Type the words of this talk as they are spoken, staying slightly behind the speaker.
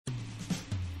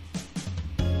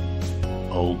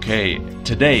Okay,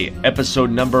 today,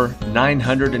 episode number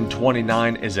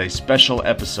 929 is a special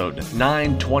episode.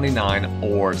 929,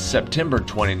 or September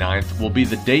 29th, will be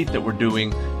the date that we're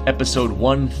doing episode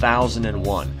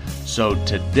 1001. So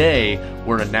today,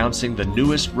 we're announcing the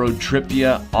newest Road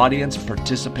TRIpVIA audience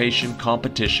participation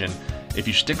competition. If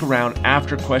you stick around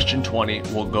after question 20,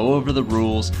 we'll go over the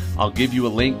rules. I'll give you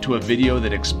a link to a video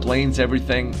that explains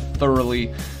everything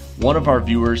thoroughly. One of our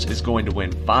viewers is going to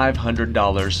win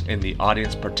 $500 in the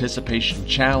audience participation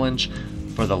challenge.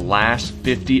 For the last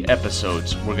 50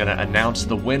 episodes, we're going to announce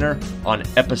the winner on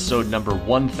episode number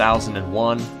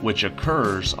 1001, which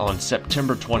occurs on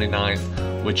September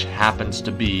 29th, which happens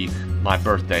to be my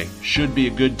birthday. Should be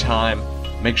a good time.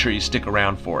 Make sure you stick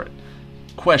around for it.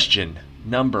 Question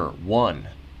number 1.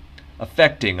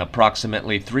 Affecting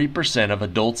approximately 3% of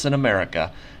adults in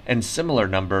America and similar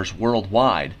numbers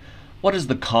worldwide, what is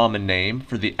the common name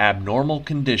for the abnormal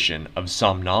condition of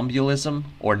somnambulism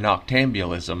or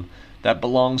noctambulism that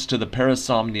belongs to the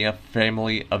parasomnia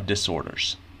family of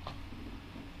disorders?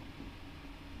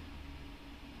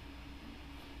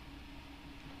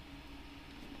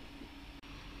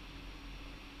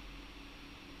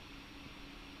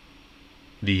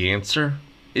 The answer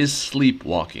is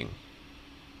sleepwalking.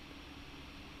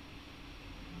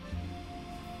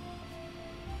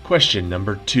 Question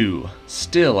number 2.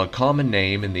 Still a common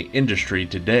name in the industry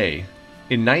today.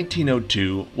 In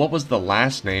 1902, what was the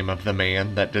last name of the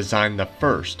man that designed the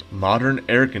first modern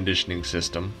air conditioning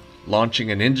system,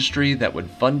 launching an industry that would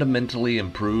fundamentally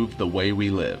improve the way we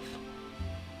live?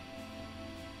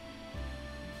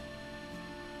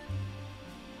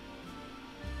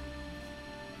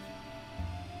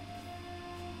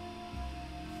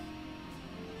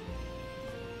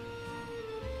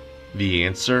 The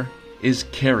answer is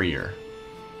Carrier.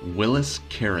 Willis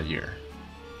Carrier.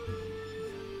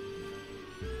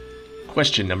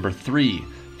 Question number 3.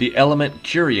 The element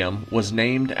curium was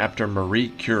named after Marie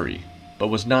Curie, but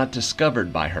was not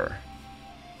discovered by her.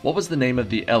 What was the name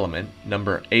of the element,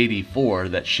 number 84,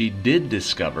 that she did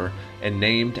discover and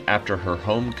named after her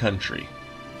home country?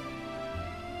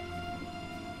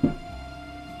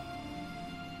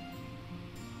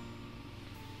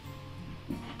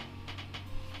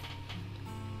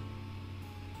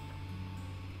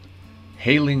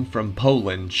 Hailing from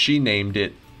Poland, she named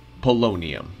it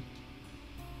polonium.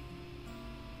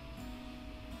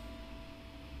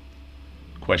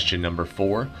 Question number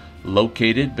 4.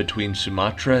 Located between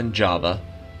Sumatra and Java,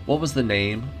 what was the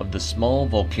name of the small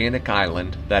volcanic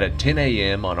island that at 10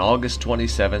 a.m. on August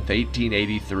 27,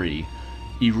 1883,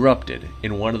 erupted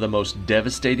in one of the most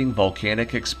devastating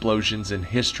volcanic explosions in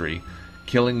history,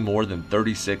 killing more than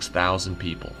 36,000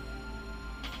 people?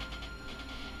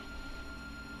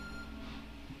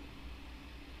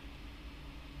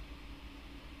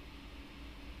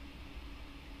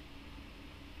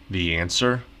 The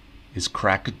answer is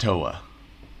Krakatoa.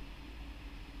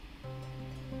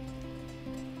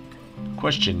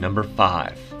 Question number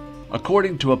 5.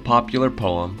 According to a popular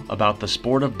poem about the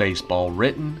sport of baseball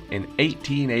written in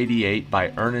 1888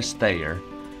 by Ernest Thayer,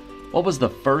 what was the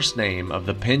first name of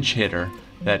the pinch hitter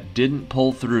that didn't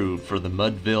pull through for the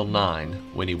Mudville Nine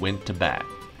when he went to bat?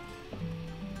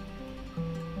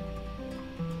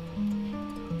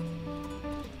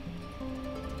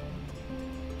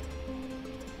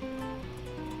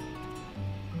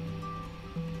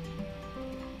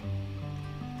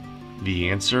 The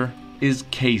answer is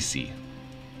Casey,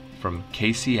 from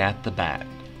Casey at the Bat.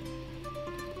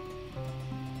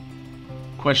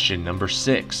 Question number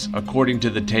 6. According to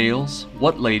the tales,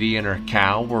 what lady and her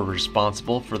cow were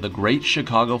responsible for the Great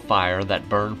Chicago Fire that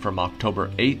burned from October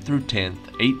 8th through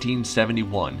 10th,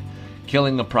 1871,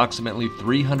 killing approximately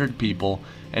 300 people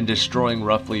and destroying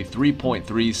roughly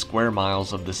 3.3 square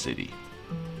miles of the city?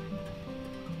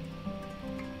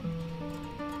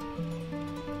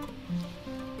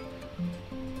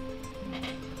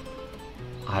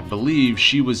 I believe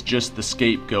she was just the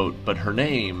scapegoat, but her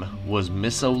name was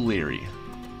Miss O'Leary.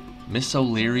 Miss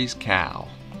O'Leary's cow.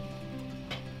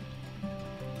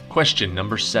 Question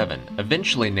number 7.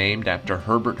 Eventually named after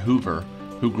Herbert Hoover,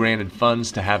 who granted funds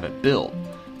to have it built,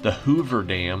 the Hoover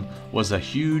Dam was a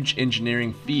huge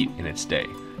engineering feat in its day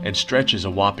and stretches a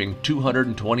whopping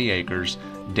 220 acres,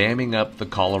 damming up the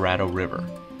Colorado River.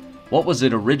 What was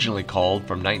it originally called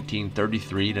from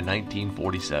 1933 to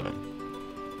 1947?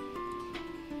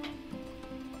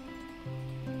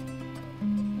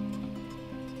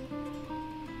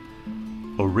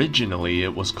 Originally,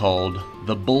 it was called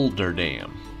the Boulder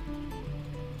Dam.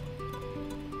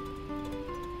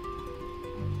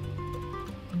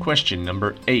 Question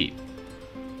number 8.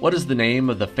 What is the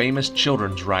name of the famous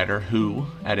children's writer who,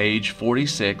 at age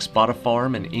 46, bought a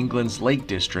farm in England's Lake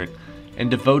District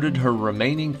and devoted her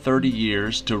remaining 30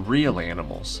 years to real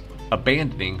animals,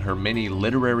 abandoning her many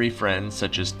literary friends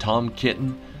such as Tom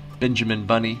Kitten, Benjamin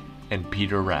Bunny, and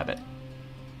Peter Rabbit?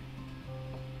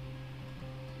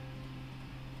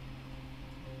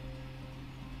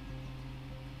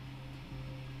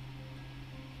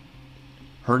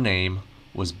 Her name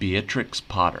was Beatrix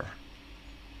Potter.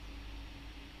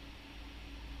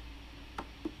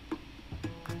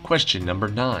 Question number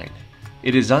 9.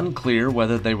 It is unclear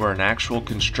whether they were an actual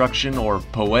construction or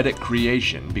poetic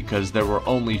creation because there were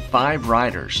only 5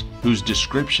 writers whose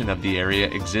description of the area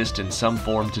exists in some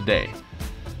form today.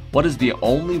 What is the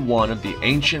only one of the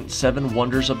ancient 7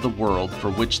 wonders of the world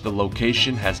for which the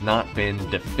location has not been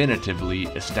definitively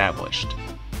established?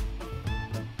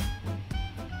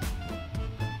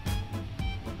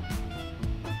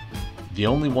 The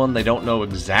only one they don't know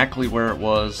exactly where it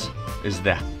was is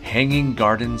the Hanging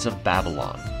Gardens of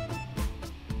Babylon.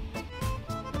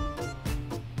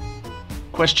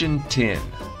 Question 10.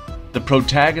 The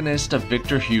protagonist of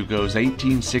Victor Hugo's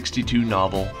 1862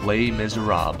 novel Les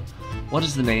Miserables, what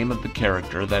is the name of the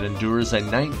character that endures a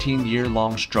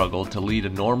 19-year-long struggle to lead a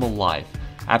normal life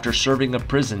after serving a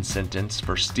prison sentence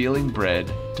for stealing bread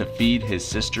to feed his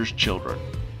sister's children?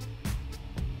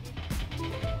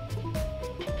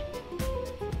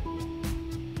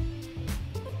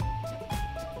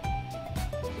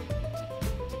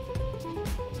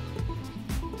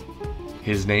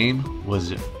 His name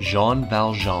was Jean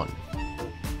Valjean.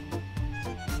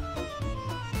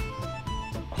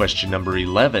 Question number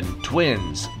 11.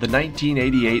 Twins, the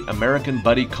 1988 American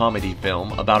buddy comedy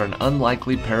film about an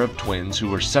unlikely pair of twins who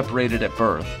were separated at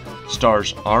birth,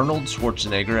 stars Arnold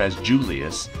Schwarzenegger as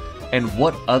Julius and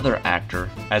what other actor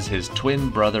as his twin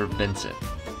brother Vincent?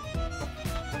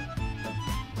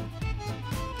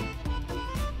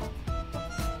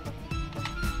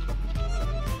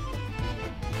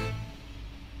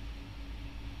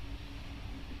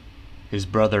 His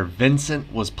brother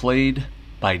Vincent was played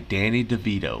by Danny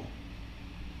DeVito.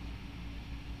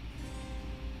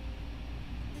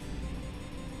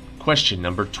 Question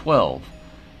number 12.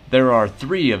 There are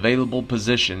 3 available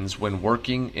positions when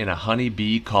working in a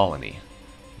honey-bee colony.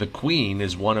 The queen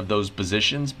is one of those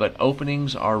positions, but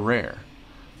openings are rare.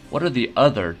 What are the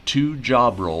other 2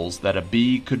 job roles that a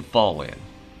bee could fall in?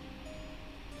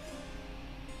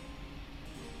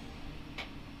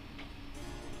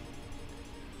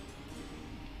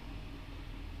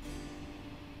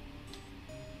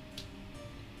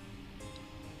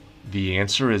 The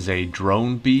answer is a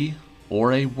drone bee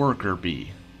or a worker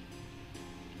bee.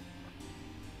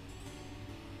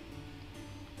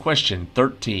 Question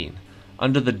 13.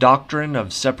 Under the doctrine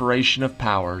of separation of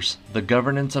powers, the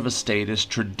governance of a state is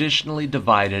traditionally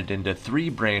divided into 3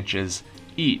 branches,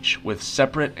 each with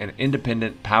separate and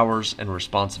independent powers and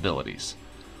responsibilities.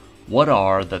 What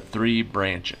are the 3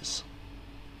 branches?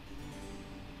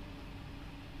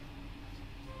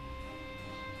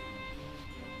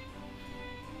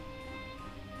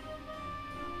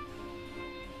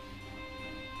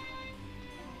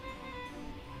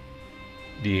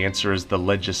 The answer is the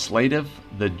legislative,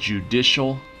 the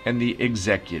judicial, and the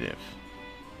executive.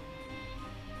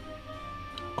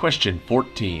 Question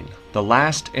 14. The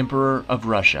last emperor of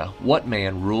Russia, what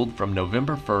man ruled from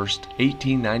November 1st,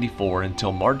 1894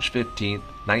 until March 15th,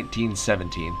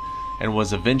 1917, and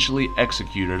was eventually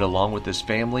executed along with his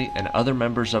family and other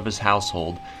members of his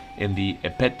household in the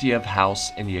Epetiev house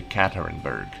in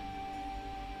Yekaterinburg?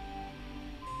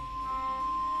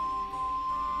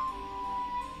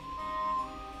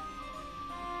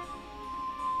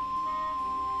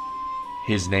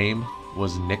 His name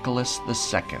was Nicholas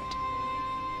II.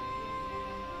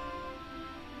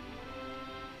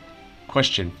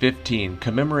 Question 15.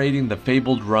 Commemorating the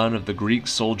fabled run of the Greek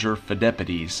soldier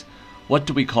Phidippides, what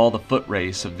do we call the foot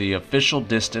race of the official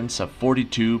distance of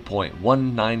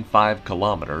 42.195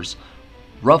 kilometers,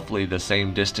 roughly the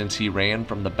same distance he ran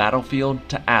from the battlefield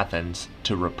to Athens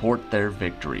to report their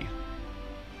victory?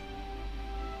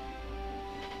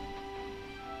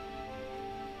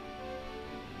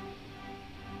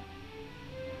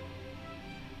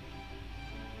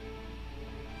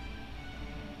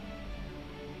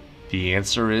 The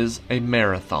answer is a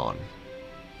marathon.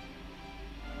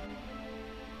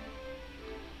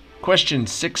 Question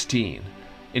 16.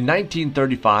 In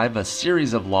 1935, a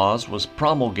series of laws was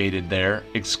promulgated there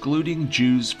excluding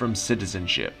Jews from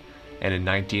citizenship. And in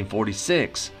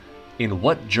 1946, in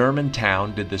what German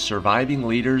town did the surviving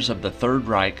leaders of the Third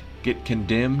Reich get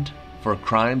condemned for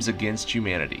crimes against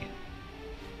humanity?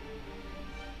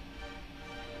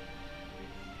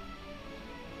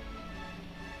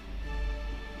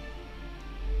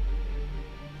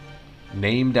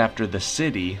 named after the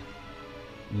city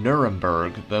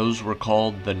Nuremberg. Those were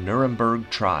called the Nuremberg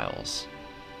Trials.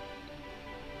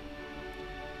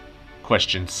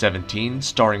 Question 17,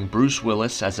 starring Bruce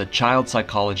Willis as a child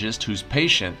psychologist whose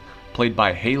patient, played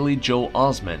by Haley Joel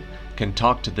Osment, can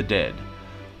talk to the dead.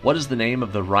 What is the name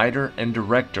of the writer and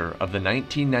director of the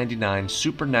 1999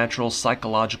 supernatural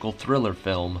psychological thriller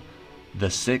film, The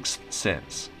Sixth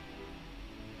Sense?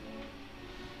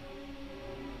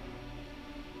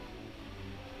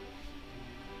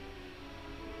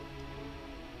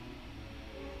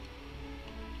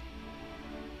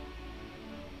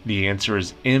 The answer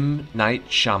is M. Night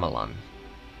Shyamalan.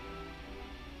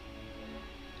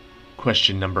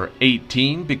 Question number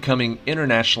 18, becoming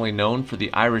internationally known for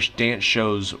the Irish dance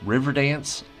shows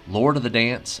Riverdance, Lord of the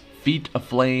Dance, Feet of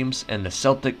Flames, and the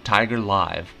Celtic Tiger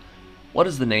Live. What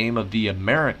is the name of the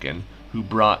American who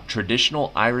brought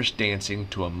traditional Irish dancing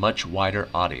to a much wider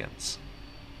audience?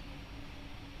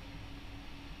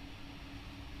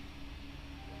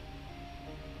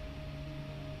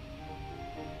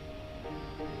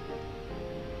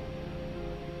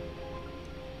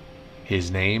 His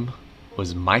name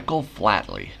was Michael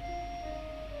Flatley.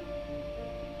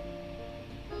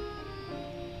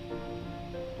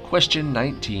 Question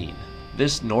 19.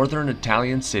 This northern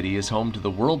Italian city is home to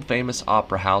the world-famous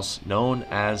opera house known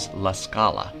as La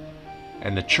Scala,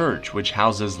 and the church which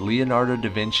houses Leonardo da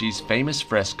Vinci's famous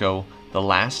fresco, The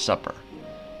Last Supper.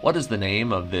 What is the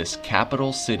name of this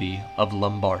capital city of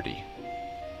Lombardy?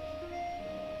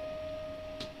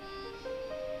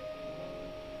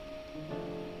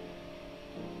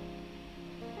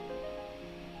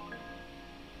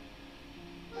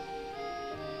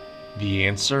 The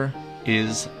answer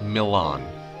is Milan.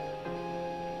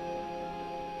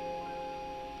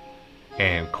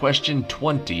 And question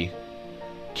 20.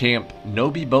 Camp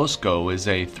Novi Bosco is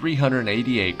a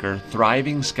 380-acre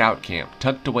thriving scout camp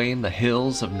tucked away in the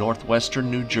hills of northwestern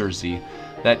New Jersey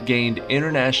that gained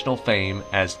international fame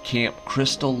as Camp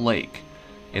Crystal Lake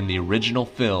in the original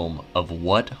film of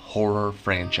what horror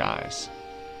franchise?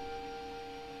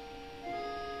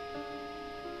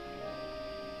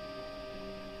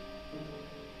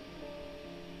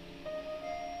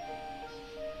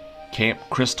 Camp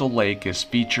Crystal Lake is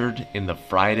featured in the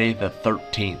Friday the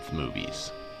 13th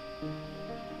movies.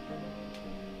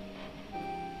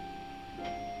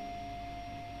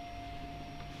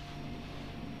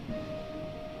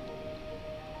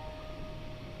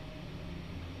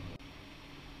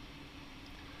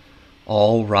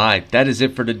 All right, that is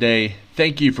it for today.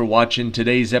 Thank you for watching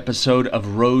today's episode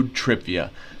of Road TRIpVIA.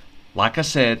 Like I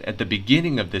said at the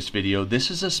beginning of this video,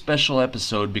 this is a special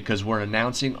episode because we're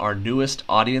announcing our newest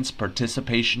audience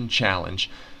participation challenge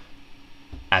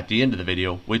at the end of the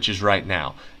video, which is right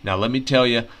now. Now let me tell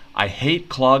you, I hate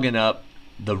clogging up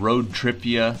the Road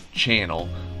TRIpVIA channel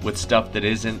with stuff that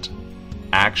isn't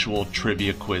actual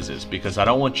trivia quizzes, because I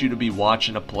don't want you to be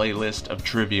watching a playlist of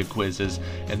trivia quizzes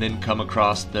and then come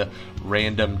across the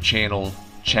random channel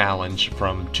challenge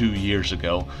from 2 years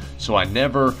ago. So I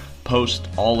never post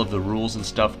all of the rules and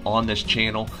stuff on this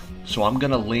channel, so I'm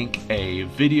gonna link a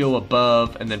video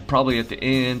above and then probably at the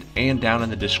end and down in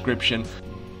the description.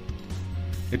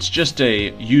 It's just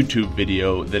a YouTube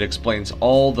video that explains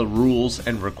all the rules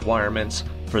and requirements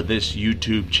for this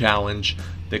YouTube challenge,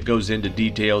 that goes into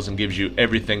details and gives you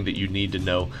everything that you need to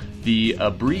know. The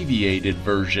abbreviated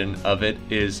version of it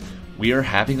is, we are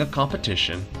having a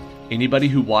competition. Anybody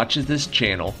who watches this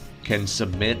channel can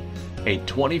submit a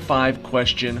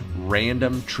 25-question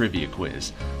random trivia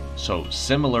quiz. So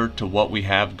similar to what we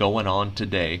have going on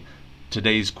today,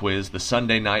 today's quiz, the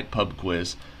Sunday night pub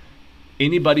quiz,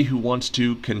 anybody who wants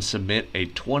to can submit a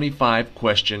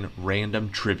 25-question random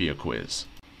trivia quiz.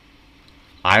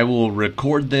 I will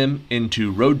record them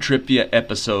into Road TRIpVIA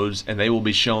episodes, and they will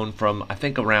be shown from, I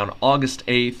think, around August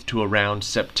 8th to around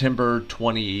September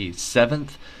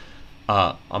 27th.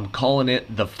 I'm calling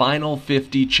it the Final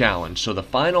 50 Challenge. So the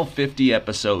final 50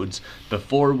 episodes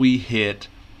before we hit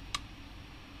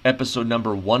episode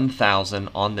number 1000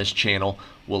 on this channel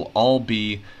will all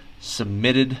be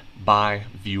submitted by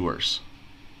viewers.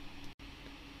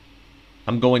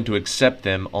 I'm going to accept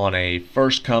them on a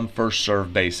first come first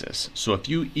serve basis. So if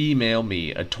you email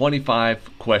me a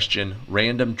 25-question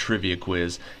random trivia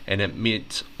quiz and it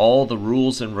meets all the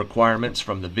rules and requirements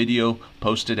from the video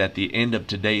posted at the end of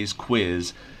today's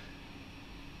quiz,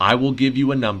 I will give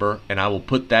you a number and I will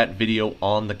put that video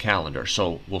on the calendar.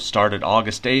 So we'll start at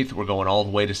August 8th. We're going all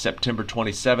the way to September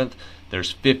 27th.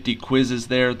 There's 50 quizzes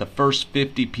there. The first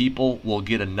 50 people will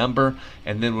get a number,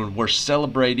 and then when we're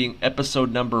celebrating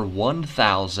episode number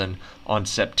 1000 on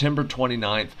September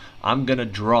 29th, I'm going to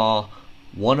draw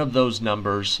one of those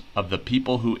numbers of the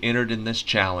people who entered in this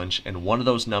challenge, and one of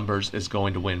those numbers is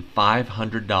going to win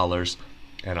 $500,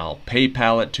 and I'll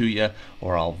PayPal it to you,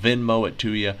 or I'll Venmo it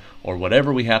to you, or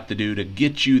whatever we have to do to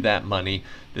get you that money.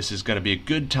 This is going to be a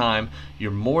good time.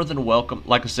 You're more than welcome.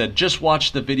 Like I said, just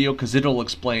watch the video because it'll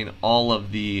explain all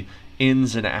of the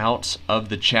ins and outs of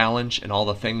the challenge and all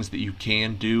the things that you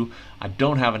can do. I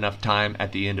don't have enough time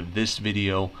at the end of this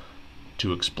video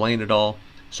to explain it all.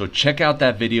 So check out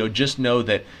that video. Just know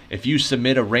that if you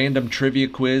submit a random trivia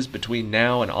quiz between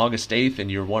now and August 8th and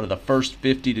you're one of the first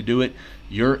 50 to do it,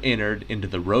 you're entered into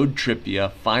the Road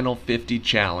TRIpVIA Final 50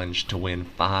 Challenge to win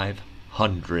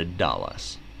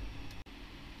 $500.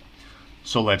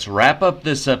 So let's wrap up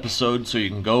this episode so you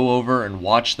can go over and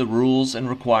watch the rules and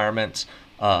requirements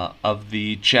of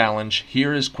the challenge.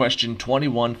 Here is question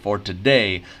 21 for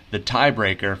today, the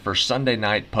tiebreaker for Sunday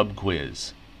night pub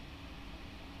quiz.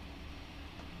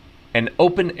 An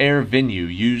open-air venue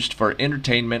used for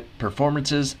entertainment,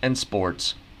 performances, and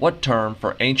sports. What term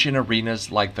for ancient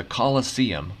arenas like the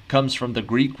Colosseum comes from the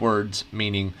Greek words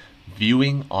meaning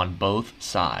viewing on both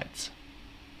sides?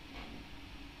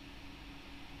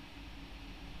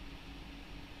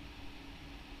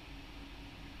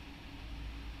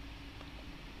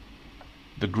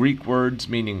 The Greek words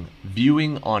meaning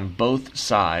viewing on both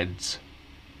sides,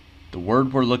 the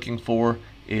word we're looking for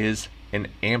is an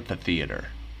amphitheater.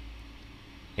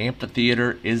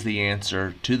 Amphitheater is the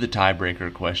answer to the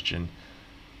tiebreaker question.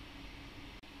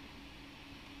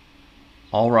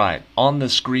 Alright, on the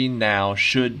screen now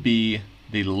should be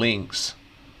the links,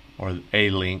 or a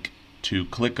link, to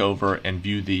click over and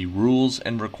view the rules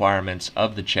and requirements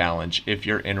of the challenge if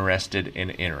you're interested in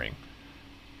entering.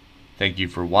 Thank you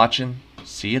for watching.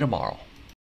 See you tomorrow.